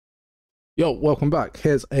Yo, welcome back.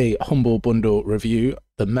 Here's a Humble Bundle review.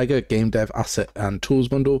 The Mega Game Dev Asset and Tools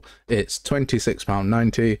Bundle. It's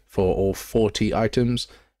 £26.90 for all 40 items.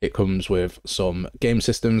 It comes with some game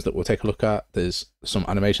systems that we'll take a look at. There's some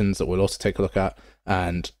animations that we'll also take a look at,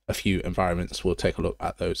 and a few environments. We'll take a look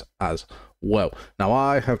at those as well. Now,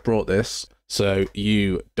 I have brought this so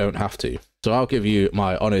you don't have to. So I'll give you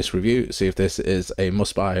my honest review, see if this is a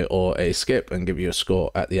must buy or a skip, and give you a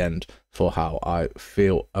score at the end for how I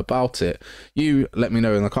feel about it. You let me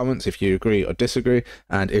know in the comments if you agree or disagree,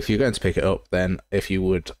 and if you're going to pick it up, then if you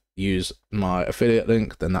would use my affiliate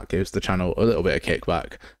link, then that gives the channel a little bit of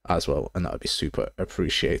kickback as well, and that would be super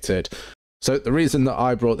appreciated. So the reason that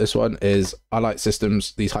I brought this one is I like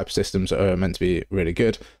systems. These hyper systems are meant to be really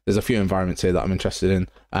good. There's a few environments here that I'm interested in,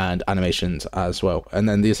 and animations as well. And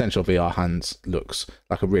then the Essential VR hands looks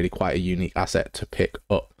like a really quite a unique asset to pick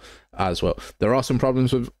up as well. There are some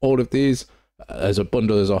problems with all of these as a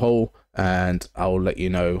bundle as a whole, and I'll let you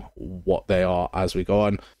know what they are as we go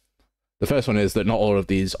on. The first one is that not all of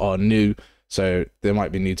these are new. So they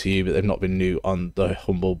might be new to you, but they've not been new on the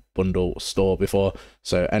Humble Bundle store before.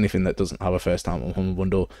 So anything that doesn't have a first time on Humble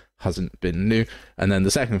Bundle hasn't been new. And then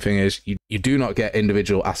the second thing is you do not get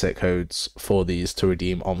individual asset codes for these to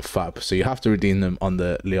redeem on Fab. So you have to redeem them on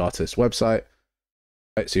the Liartis website.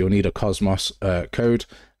 Right, so you'll need a Cosmos code.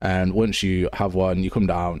 And once you have one, you come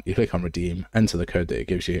down, you click on redeem, enter the code that it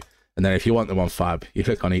gives you. And then if you want them on Fab, you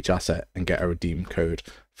click on each asset and get a redeem code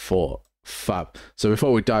for Fab. So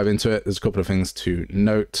before we dive into it, there's a couple of things to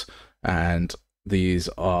note, and these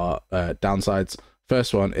are downsides.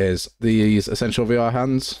 First one is these Essential VR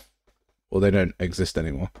hands, well, they don't exist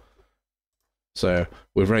anymore. So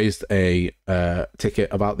we've raised a ticket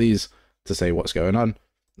about these to say what's going on.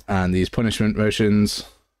 And these punishment motions,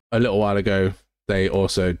 a little while ago, they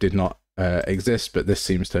also did not exist, but this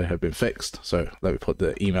seems to have been fixed. So let me put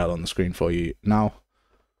the email on the screen for you now.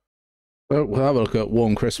 Well, we'll have a look at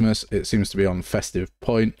Warm Christmas. It seems to be on Festive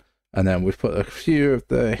Point. And then we've put a few of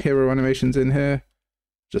the hero animations in here.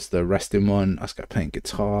 Just the resting one. This guy playing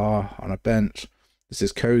guitar on a bench. This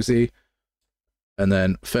is Cozy. And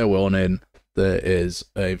then fair warning, there is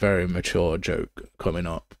a very mature joke coming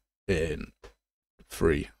up in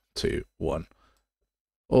 3, 2, 1.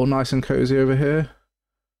 All nice and cozy over here.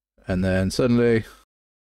 And then suddenly,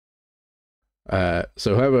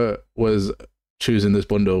 so whoever was choosing this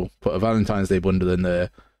bundle put a Valentine's Day bundle in there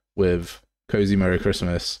with Cozy Merry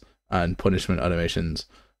Christmas and punishment animations,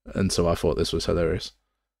 and so I thought this was hilarious.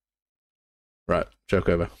 Right, joke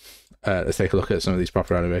over. Let's take a look at some of these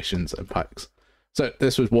proper animations and packs. So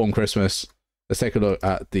this was Warm Christmas. Let's take a look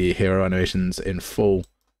at the hero animations in full.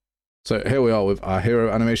 So here we are with our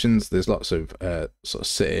hero animations. There's lots of sort of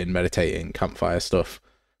sitting, meditating, campfire stuff,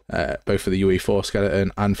 both for the UE4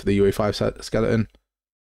 skeleton and for the UE5 skeleton.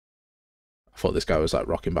 I thought this guy was like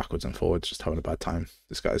rocking backwards and forwards, just having a bad time.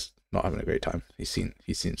 This guy's not having a great time. He's seen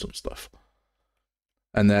some stuff.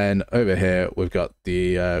 And then over here we've got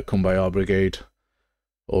the Kumbaya Brigade,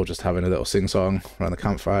 all just having a little sing-song around the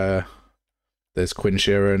campfire. There's Quinn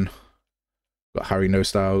Sheeran, got Harry No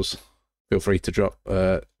Styles. Feel free to drop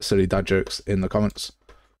silly dad jokes in the comments.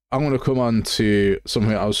 I'm going to come on to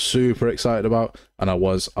something I was super excited about, and I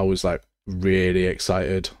was like really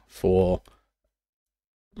excited for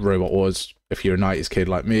Robot Wars. If you're a 90s kid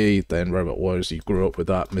like me, then Robot Wars, you grew up with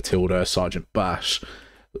that. Matilda, Sergeant Bash.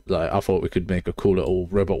 Like, I thought we could make a cool little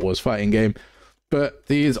Robot Wars fighting game. But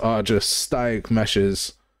these are just static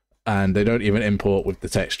meshes, and they don't even import with the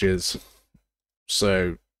textures.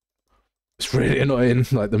 So it's really annoying.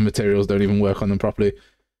 Like, the materials don't even work on them properly.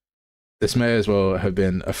 This may as well have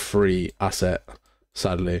been a free asset,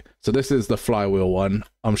 sadly. So this is the flywheel one.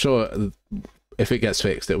 I'm sure if it gets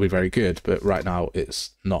fixed, it'll be very good, but right now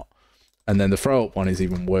it's not. And then the throw up one is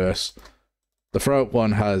even worse. The throw up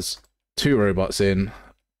one has 2 robots in,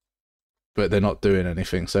 but they're not doing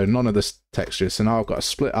anything. So none of this textures. So now I've got to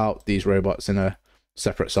split out these robots in a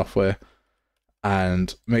separate software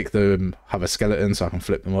and make them have a skeleton so I can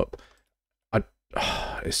flip them up.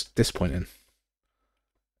 It's disappointing.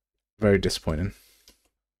 Very disappointing.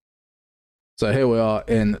 So here we are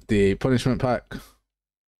in the punishment pack.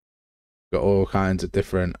 Got all kinds of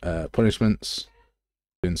different punishments.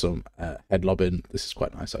 Doing some head lobbing. This is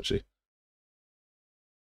quite nice, actually.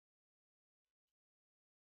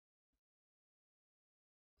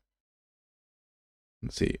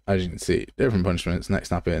 Let's see, as you can see, different punishments. Neck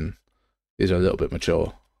snapping. These are a little bit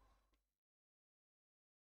mature.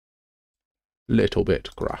 Little bit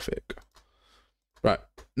graphic. Right,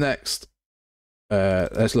 next,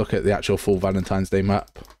 let's look at the actual full Valentine's Day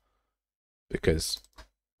map. Because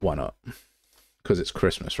why not? Because it's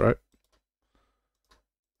Christmas, right?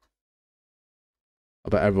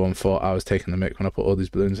 bet everyone thought I was taking the mick when I put all these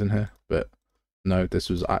balloons in here, but no, this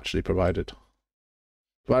was actually provided.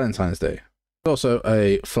 Valentine's Day. There's also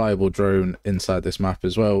a flyable drone inside this map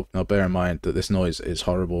as well. Now bear in mind that this noise is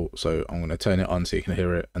horrible, so I'm going to turn it on so you can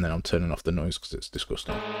hear it, and then I'm turning off the noise because it's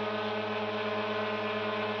disgusting.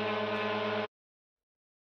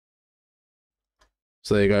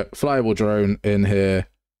 So there you go, flyable drone in here.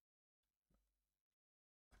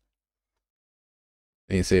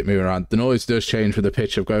 You can see it moving around. The noise does change with the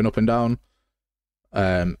pitch of going up and down,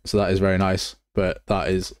 so that is very nice, but that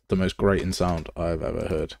is the most grating sound I've ever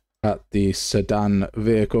heard. At the sedan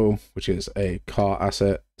vehicle, which is a car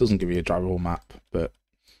asset, doesn't give you a drivable map, but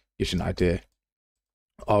gives you an idea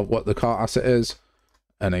of what the car asset is.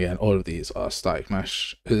 And again, all of these are static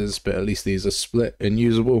mesh, but at least these are split and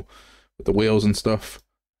usable with the wheels and stuff,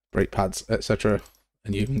 brake pads, etc.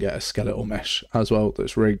 And you can get a skeletal mesh as well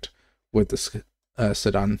that's rigged with the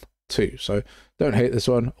sedan too. So don't hate this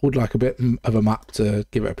one. I would like a bit of a map to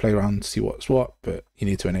give it a play around, see what's what, but you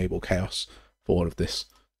need to enable chaos for all of this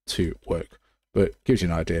to work. But gives you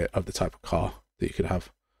an idea of the type of car that you could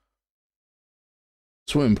have.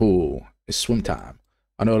 Swimming pool. It's swim time.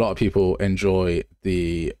 I know a lot of people enjoy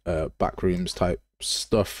the backrooms type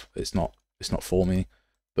stuff. It's not for me,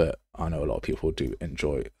 but I know a lot of people do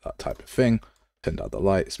enjoy that type of thing. Turn down the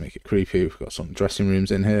lights, make it creepy. We've got some dressing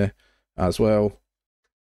rooms in here as well.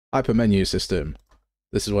 Hyper menu system.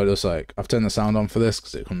 This is what it looks like. I've turned the sound on for this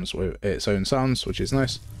because it comes with its own sounds, which is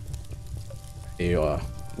nice. Here you are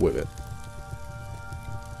with it.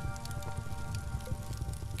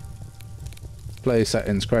 Play,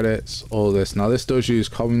 settings, credits, all this. Now this does use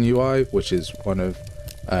common UI, which is one of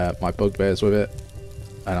my bugbears with it,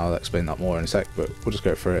 and I'll explain that more in a sec, but we'll just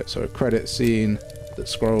go through it. So a credit scene that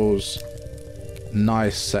scrolls,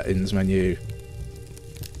 nice settings menu.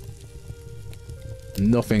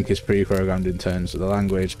 Nothing is pre-programmed in terms of the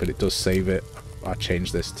language, but it does save it. I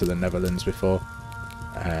changed this to the Netherlands before,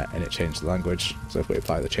 and it changed the language. So if we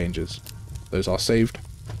apply the changes, those are saved,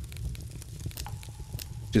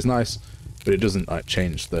 which is nice, but it doesn't like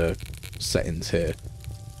change the settings here.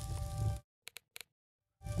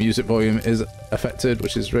 Music volume is affected,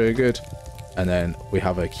 which is really good, and then we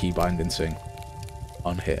have a key binding thing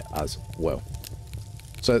on here as well.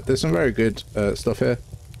 So there's some very good stuff here.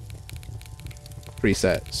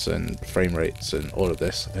 Presets and frame rates and all of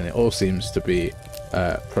this, and it all seems to be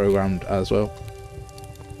programmed as well.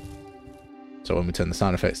 So when we turn the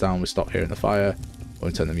sound effects down, we stop hearing the fire.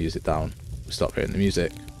 When we turn the music down, we stop hearing the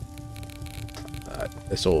music.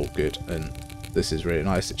 It's all good, and this is really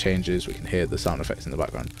nice. It changes, we can hear the sound effects in the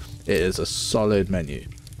background. It is a solid menu.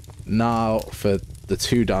 Now for the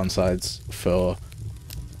two downsides for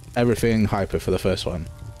everything hyper for the first one.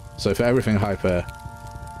 So for everything hyper,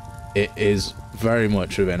 it is very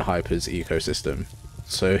much within Hyper's ecosystem.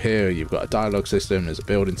 So here you've got a dialogue system, there's a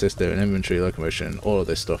building system, an inventory, locomotion, all of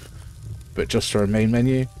this stuff. But just for a main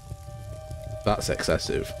menu, that's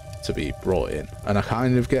excessive to be brought in. And I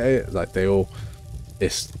kind of get it, like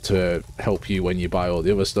it's to help you when you buy all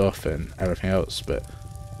the other stuff and everything else, but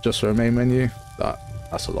just for a main menu,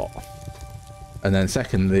 that's a lot. And then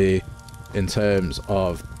secondly, in terms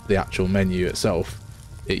of the actual menu itself,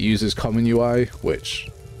 it uses common UI, which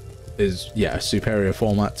is, yeah, a superior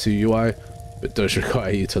format to UI, but does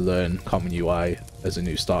require you to learn common UI as a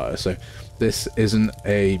new starter. So this isn't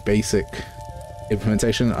a basic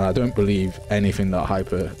implementation, and I don't believe anything that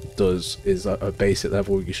Hyper does is at a basic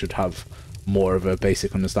level. You should have more of a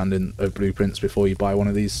basic understanding of blueprints before you buy one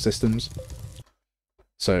of these systems.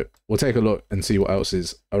 So we'll take a look and see what else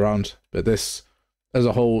is around, but this as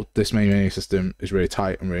a whole, this main menu system is really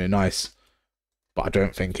tight and really nice, but I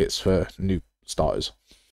don't think it's for new starters.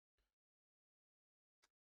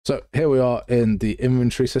 So here we are in the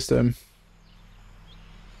inventory system,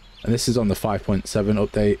 and this is on the 5.7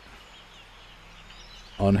 update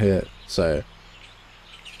on here. So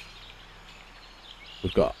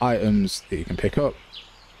we've got items that you can pick up.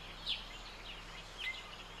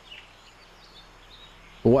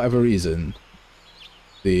 For whatever reason,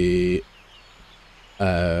 the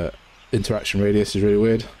interaction radius is really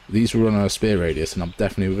weird. These run on a spear radius, and I'm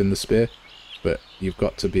definitely within the spear, but you've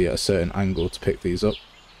got to be at a certain angle to pick these up.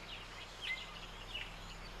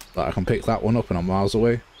 Like I can pick that one up and I'm miles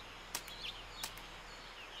away.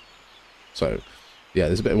 So yeah,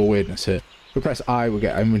 there's a bit of a weirdness here. If we press I, we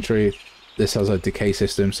get inventory. This has a decay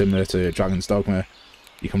system similar to Dragon's Dogma.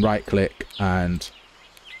 You can right click and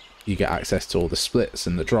you get access to all the splits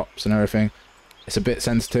and the drops and everything. It's a bit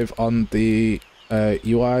sensitive on the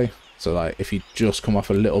UI, so like if you just come off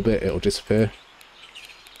a little bit, it'll disappear.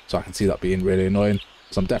 So I can see that being really annoying.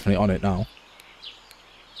 So I'm definitely on it now.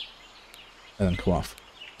 And then come off.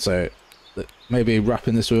 So maybe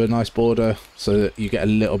wrapping this with a nice border so that you get a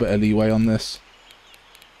little bit of leeway on this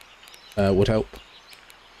would help.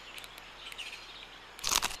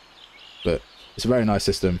 But it's a very nice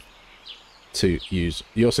system to use.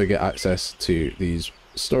 You also get access to these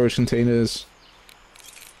storage containers,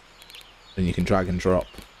 and you can drag and drop.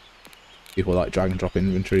 People like drag and drop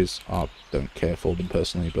inventories. I don't care for them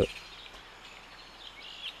personally, but...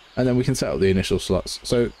 And then we can set up the initial slots.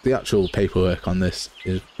 So the actual paperwork on this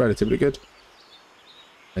is relatively good.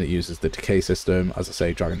 And it uses the decay system, as I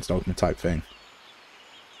say, Dragon's Dogma type thing.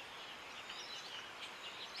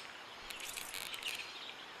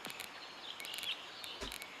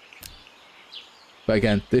 But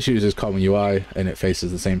again, this uses common UI, and it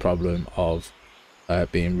faces the same problem of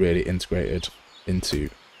being really integrated into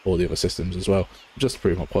all the other systems as well. Just to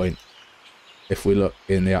prove my point, if we look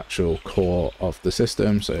in the actual core of the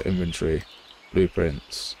system, so inventory,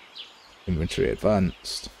 blueprints, inventory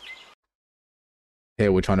advanced,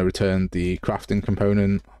 here we're trying to return the crafting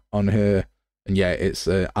component on here, and yeah, it's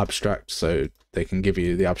abstract, so they can give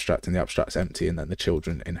you the abstract and the abstract's empty, and then the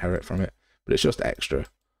children inherit from it, but it's just extra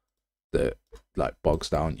that like bogs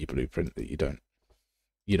down your blueprint that you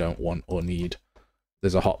don't want or need.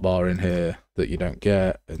 There's a hotbar in here that you don't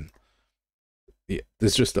get, and yeah,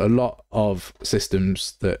 there's just a lot of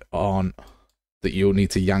systems that you'll need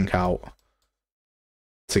to yank out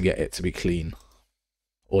to get it to be clean,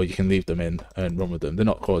 or you can leave them in and run with them. They're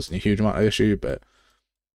not causing a huge amount of issue, but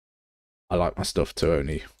I like my stuff to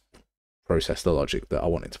only process the logic that I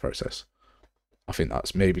want it to process. I think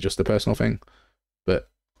that's maybe just a personal thing, but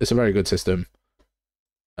it's a very good system,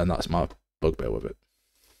 and that's my bugbear with it.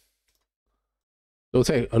 So we'll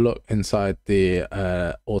take a look inside the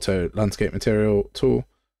auto landscape material tool.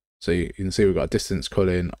 So you can see we've got a distance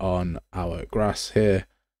culling on our grass here,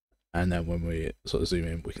 and then when we sort of zoom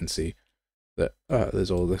in, we can see that there's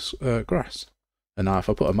all this grass. And now if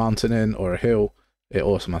I put a mountain in or a hill, it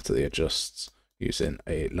automatically adjusts using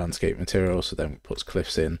a landscape material, so then it puts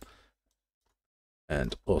cliffs in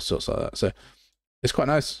and all sorts like that. So it's quite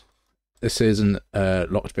nice. This isn't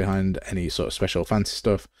locked behind any sort of special fancy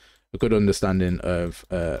stuff. A good understanding of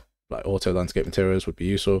like auto landscape materials would be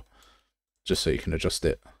useful, just so you can adjust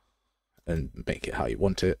it and make it how you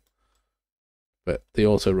want it. But the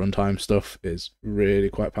auto runtime stuff is really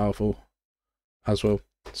quite powerful as well.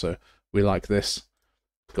 So we like this.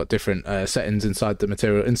 Got different settings inside the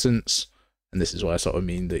material instance, and this is what I sort of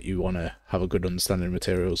mean that you want to have a good understanding of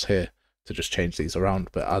materials here to just change these around.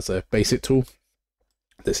 But as a basic tool,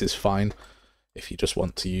 this is fine if you just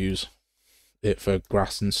want to use it for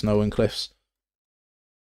grass and snow and cliffs.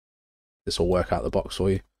 This will work out the box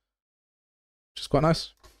for you, which is quite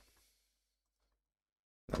nice.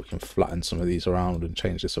 Now we can flatten some of these around and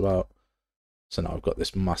change this about. So now I've got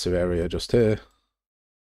this massive area just here.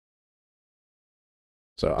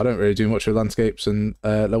 So I don't really do much with landscapes and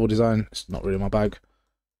level design. It's not really my bag,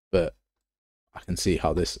 but I can see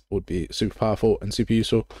how this would be super powerful and super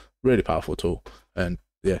useful. Really powerful tool, and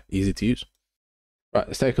yeah, easy to use. Right,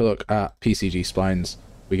 let's take a look at PCG splines.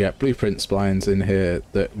 We get blueprint splines in here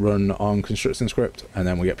that run on construction script, and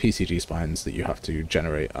then we get PCG splines that you have to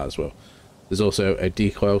generate as well. There's also a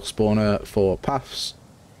decoil spawner for paths,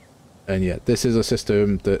 and yeah, this is a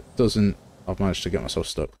system that doesn't... I've managed to get myself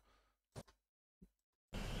stuck.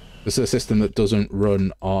 This is a system that doesn't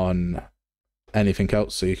run on anything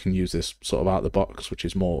else, so you can use this sort of out of the box, which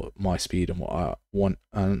is more my speed and what I want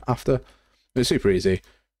and after. It's super easy.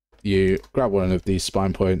 You grab one of these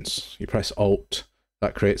spline points, you press Alt,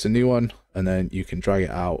 that creates a new one, and then you can drag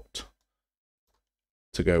it out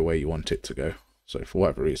to go where you want it to go. So for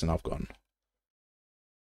whatever reason, I've gone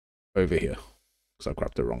over here because I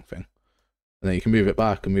grabbed the wrong thing. And then you can move it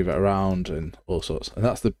back and move it around and all sorts. And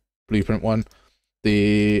that's the blueprint one.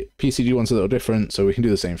 The PCG one's a little different, so we can do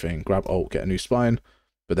the same thing. Grab Alt, get a new spline,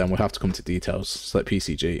 but then we'll have to come to details, select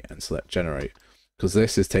PCG and select generate, because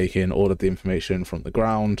this is taking all of the information from the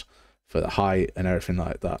ground for the height and everything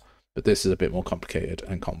like that. But this is a bit more complicated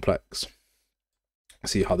and complex.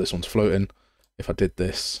 See how this one's floating. If I did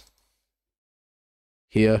this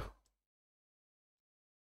here,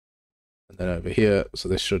 and then over here, so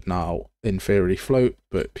this should now in theory float,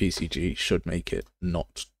 but PCG should make it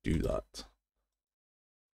not do that.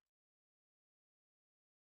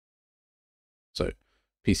 So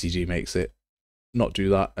PCG makes it not do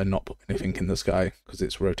that and not put anything in the sky because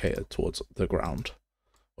it's rotated towards the ground,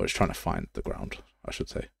 or it's trying to find the ground, I should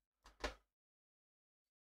say.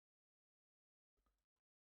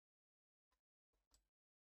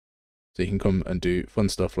 So you can come and do fun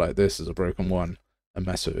stuff like this as a broken one and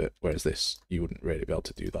mess with it, whereas this, you wouldn't really be able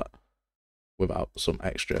to do that without some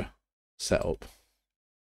extra setup.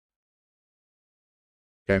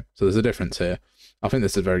 Okay, so there's a difference here. I think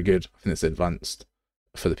this is very good. I think it's advanced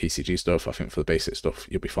for the PCG stuff. I think for the basic stuff,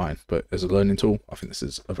 you'll be fine. But as a learning tool, I think this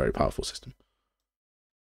is a very powerful system.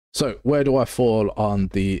 So where do I fall on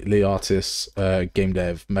the Lee Artis game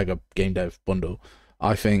dev, mega game dev bundle?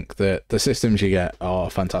 I think that the systems you get are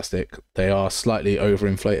fantastic. They are slightly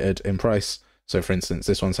overinflated in price. So for instance,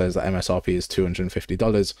 this one says that MSRP is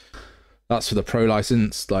 $250. That's for the pro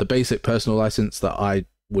license. Like the basic personal license that I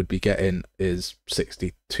would be getting is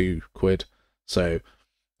 62 quid. So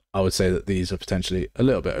I would say that these are potentially a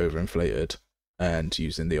little bit overinflated and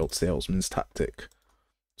using the old salesman's tactic.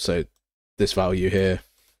 So this value here,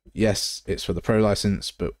 yes, it's for the pro license,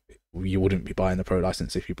 but you wouldn't be buying the pro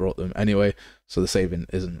license if you brought them anyway. So the saving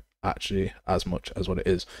isn't actually as much as what it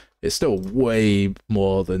is. It's still way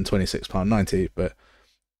more than £26.90, but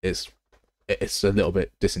it's a little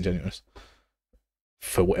bit disingenuous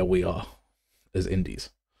for where we are as indies.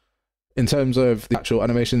 In terms of the actual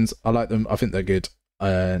animations, I like them. I think they're good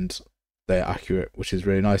and they're accurate, which is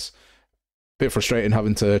really nice. Bit frustrating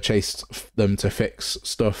having to chase them to fix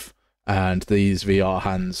stuff, and these VR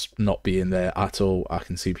hands not being there at all. I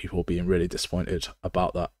can see people being really disappointed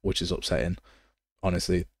about that, which is upsetting.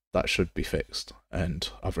 Honestly, that should be fixed, and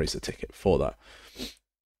I've raised a ticket for that.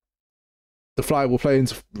 The flyable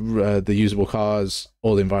planes, the usable cars,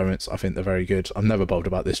 all the environments, I think they're very good. I'm never bothered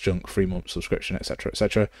about this junk, 3-month subscription, etc.,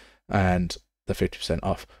 etc. And the 50%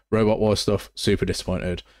 off. Robot Wars stuff, super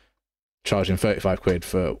disappointed. Charging 35 quid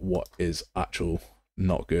for what is actual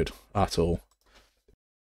not good at all.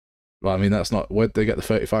 Well, I mean, that's not, where'd they get the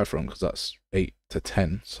 35 from? Because that's 8 to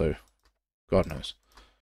 10, so God knows.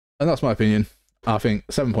 And that's my opinion. I think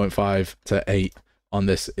 7.5 to 8 on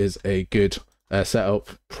this is a good setup,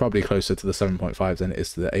 probably closer to the 7.5 than it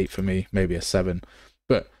is to the 8 for me, maybe a 7.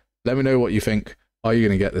 But let me know what you think. Are you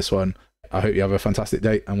going to get this one? I hope you have a fantastic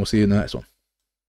day, and we'll see you in the next one.